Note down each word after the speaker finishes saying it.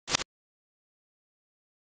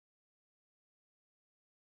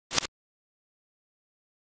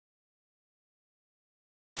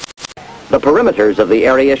The perimeters of the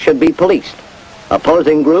area should be policed.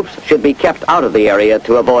 Opposing groups should be kept out of the area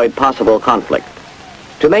to avoid possible conflict.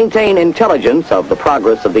 To maintain intelligence of the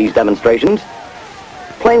progress of these demonstrations,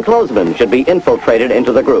 plainclothesmen should be infiltrated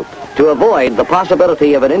into the group. To avoid the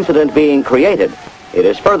possibility of an incident being created, it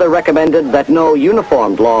is further recommended that no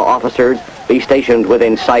uniformed law officers be stationed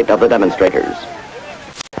within sight of the demonstrators.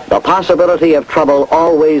 The possibility of trouble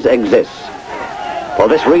always exists. For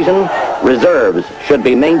this reason, reserves should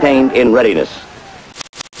be maintained in readiness.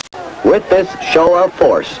 With this show of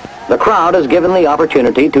force, the crowd is given the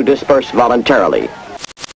opportunity to disperse voluntarily.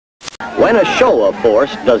 When a show of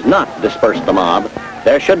force does not disperse the mob,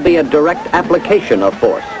 there should be a direct application of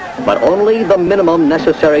force, but only the minimum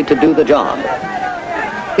necessary to do the job.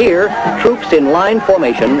 Here, troops in line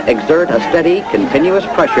formation exert a steady, continuous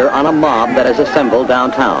pressure on a mob that is assembled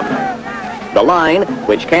downtown. The line,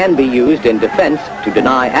 which can be used in defense to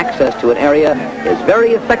deny access to an area, is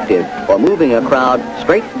very effective for moving a crowd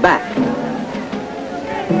straight back.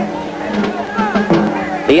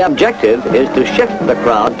 The objective is to shift the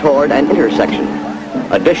crowd toward an intersection.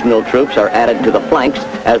 Additional troops are added to the flanks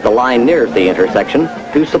as the line nears the intersection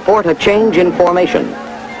to support a change in formation.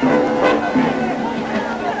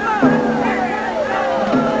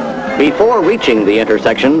 Before reaching the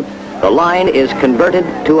intersection, the line is converted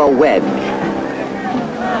to a wedge.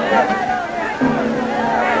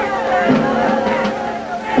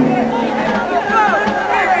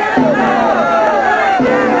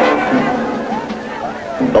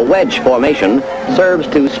 The wedge formation serves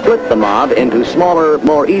to split the mob into smaller,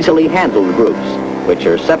 more easily handled groups, which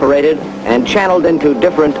are separated and channeled into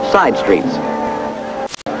different side streets.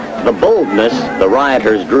 The boldness the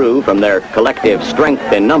rioters drew from their collective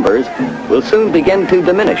strength in numbers will soon begin to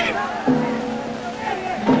diminish.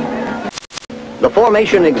 The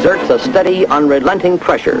formation exerts a steady, unrelenting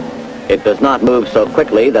pressure. It does not move so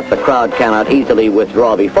quickly that the crowd cannot easily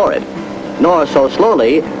withdraw before it, nor so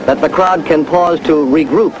slowly that the crowd can pause to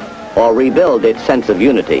regroup or rebuild its sense of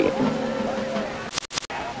unity.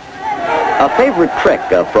 A favorite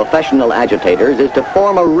trick of professional agitators is to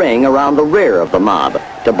form a ring around the rear of the mob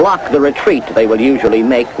to block the retreat they will usually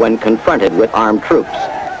make when confronted with armed troops.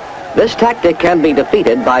 This tactic can be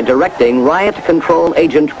defeated by directing riot control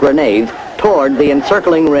agent grenades toward the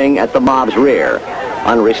encircling ring at the mob's rear.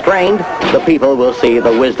 Unrestrained, the people will see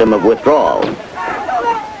the wisdom of withdrawal.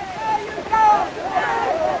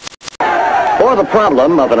 For the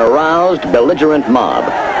problem of an aroused, belligerent mob,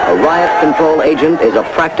 a riot control agent is a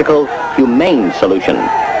practical, humane solution.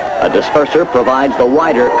 A disperser provides the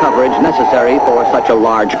wider coverage necessary for such a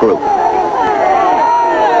large group.